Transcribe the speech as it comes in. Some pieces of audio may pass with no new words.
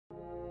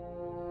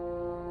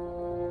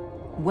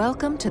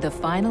Welcome to the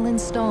final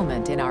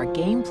installment in our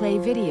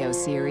gameplay video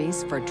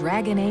series for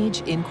Dragon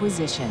Age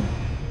Inquisition.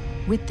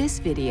 With this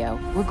video,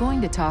 we're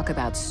going to talk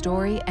about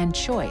story and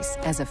choice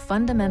as a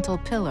fundamental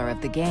pillar of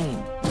the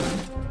game.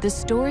 The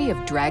story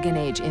of Dragon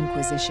Age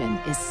Inquisition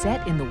is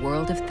set in the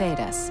world of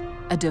Thedas,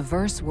 a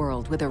diverse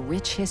world with a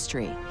rich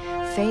history.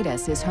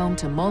 Thedas is home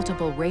to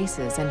multiple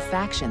races and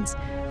factions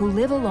who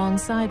live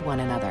alongside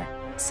one another,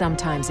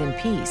 sometimes in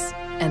peace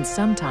and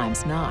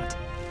sometimes not.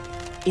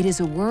 It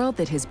is a world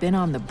that has been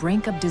on the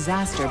brink of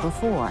disaster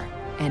before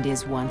and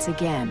is once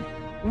again.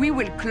 We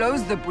will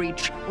close the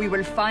breach, we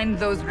will find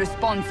those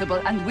responsible,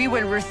 and we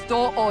will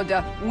restore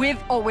order with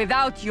or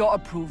without your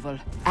approval.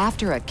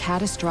 After a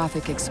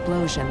catastrophic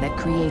explosion that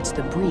creates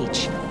the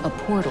breach, a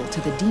portal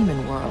to the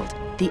demon world,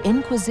 the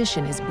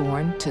Inquisition is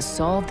born to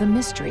solve the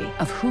mystery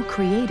of who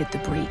created the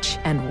breach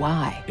and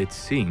why. It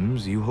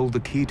seems you hold the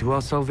key to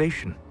our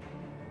salvation.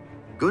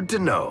 Good to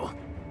know.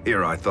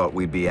 Here I thought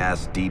we'd be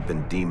ass-deep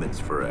in demons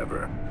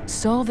forever.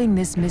 Solving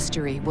this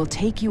mystery will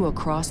take you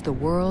across the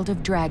world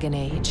of Dragon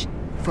Age,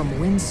 from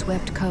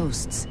windswept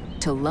coasts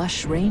to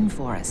lush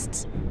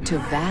rainforests to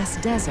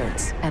vast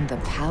deserts and the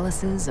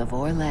palaces of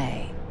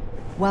Orlais.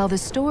 While the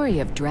story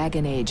of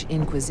Dragon Age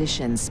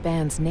Inquisition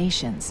spans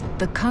nations,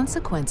 the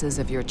consequences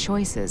of your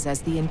choices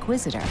as the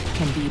Inquisitor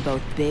can be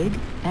both big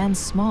and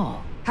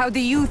small. How do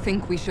you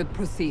think we should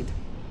proceed?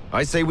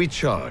 I say we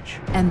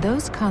charge. And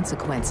those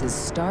consequences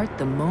start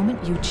the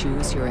moment you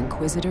choose your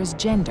Inquisitor's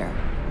gender,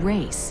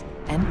 race,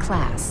 and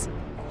class.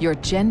 Your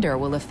gender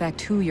will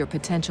affect who your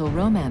potential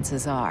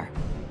romances are.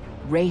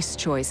 Race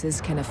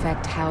choices can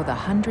affect how the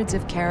hundreds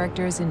of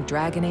characters in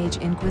Dragon Age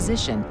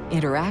Inquisition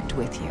interact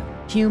with you.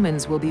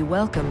 Humans will be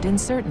welcomed in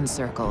certain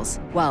circles,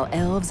 while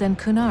elves and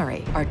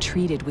Kunari are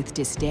treated with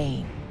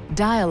disdain.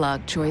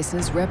 Dialogue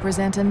choices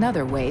represent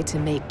another way to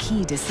make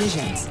key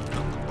decisions.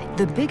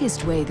 The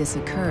biggest way this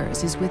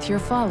occurs is with your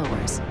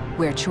followers,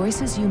 where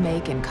choices you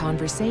make in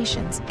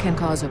conversations can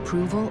cause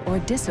approval or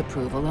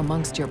disapproval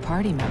amongst your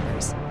party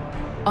members.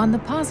 On the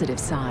positive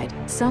side,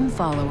 some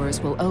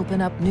followers will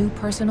open up new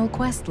personal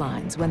quest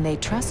lines when they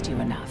trust you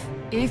enough.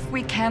 If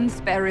we can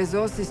spare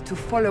resources to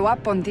follow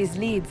up on these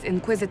leads,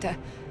 Inquisitor,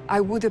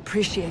 I would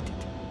appreciate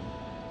it.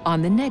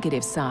 On the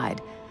negative side,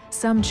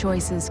 some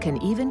choices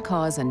can even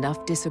cause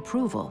enough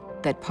disapproval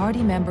that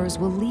party members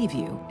will leave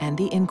you and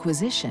the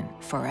Inquisition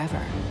forever.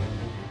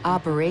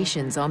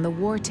 Operations on the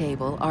war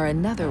table are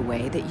another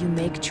way that you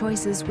make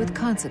choices with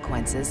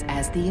consequences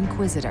as the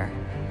Inquisitor.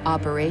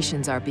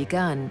 Operations are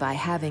begun by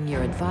having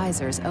your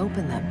advisors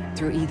open them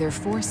through either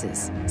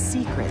forces,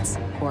 secrets,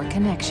 or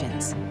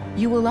connections.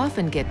 You will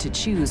often get to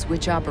choose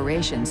which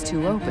operations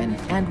to open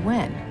and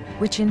when,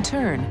 which in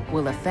turn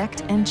will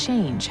affect and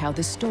change how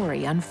the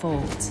story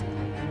unfolds.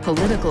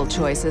 Political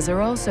choices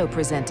are also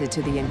presented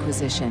to the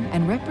Inquisition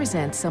and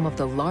represent some of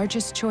the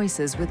largest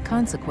choices with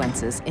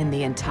consequences in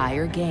the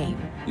entire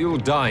game. You'll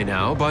die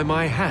now by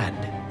my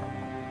hand.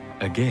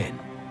 Again.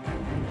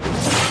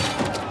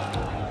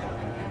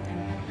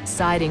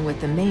 Siding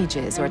with the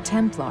mages or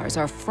Templars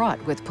are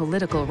fraught with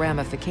political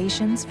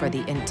ramifications for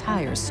the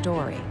entire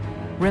story.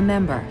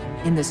 Remember,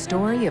 in the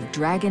story of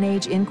Dragon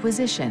Age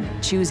Inquisition,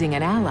 choosing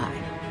an ally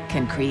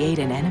can create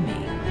an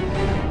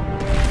enemy.